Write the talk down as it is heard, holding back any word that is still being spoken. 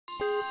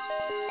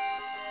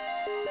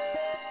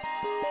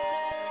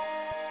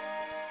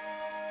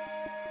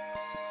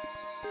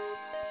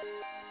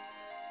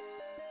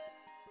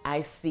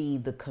I see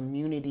the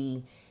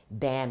community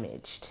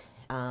damaged.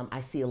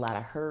 I see a lot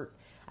of hurt.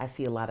 I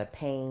see a lot of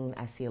pain.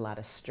 I see a lot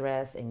of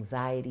stress,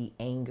 anxiety,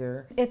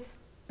 anger. It's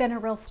been a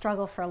real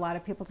struggle for a lot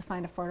of people to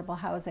find affordable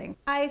housing.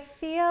 I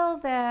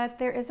feel that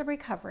there is a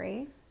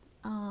recovery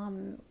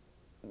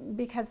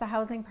because the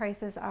housing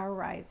prices are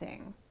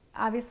rising.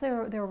 Obviously,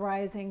 they're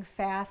rising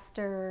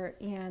faster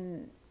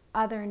in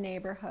other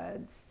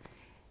neighborhoods,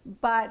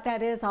 but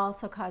that is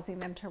also causing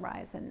them to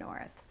rise in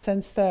North.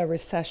 Since the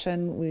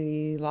recession,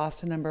 we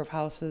lost a number of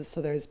houses,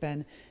 so there's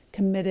been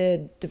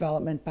committed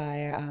development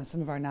by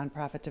some of our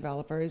nonprofit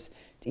developers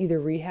to either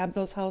rehab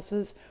those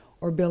houses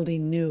or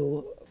building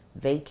new.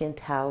 Vacant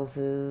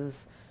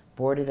houses,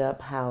 boarded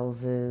up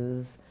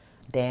houses,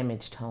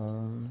 damaged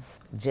homes.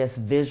 Just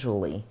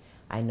visually,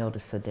 I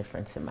notice a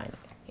difference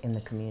in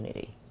the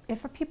community.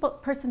 If a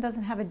person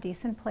doesn't have a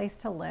decent place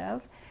to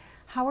live,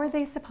 how are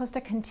they supposed to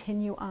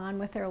continue on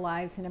with their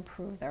lives and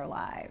improve their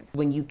lives?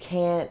 When you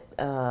can't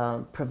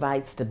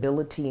provide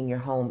stability in your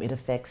home, it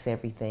affects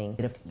everything.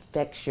 It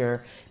affects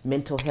your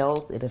mental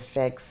health, it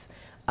affects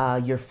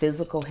your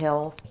physical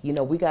health. You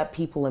know, we got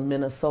people in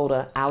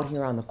Minnesota out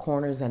here on the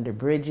corners under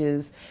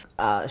bridges.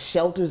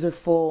 Shelters are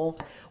full.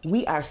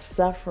 We are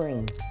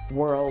suffering,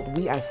 world.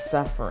 We are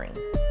suffering.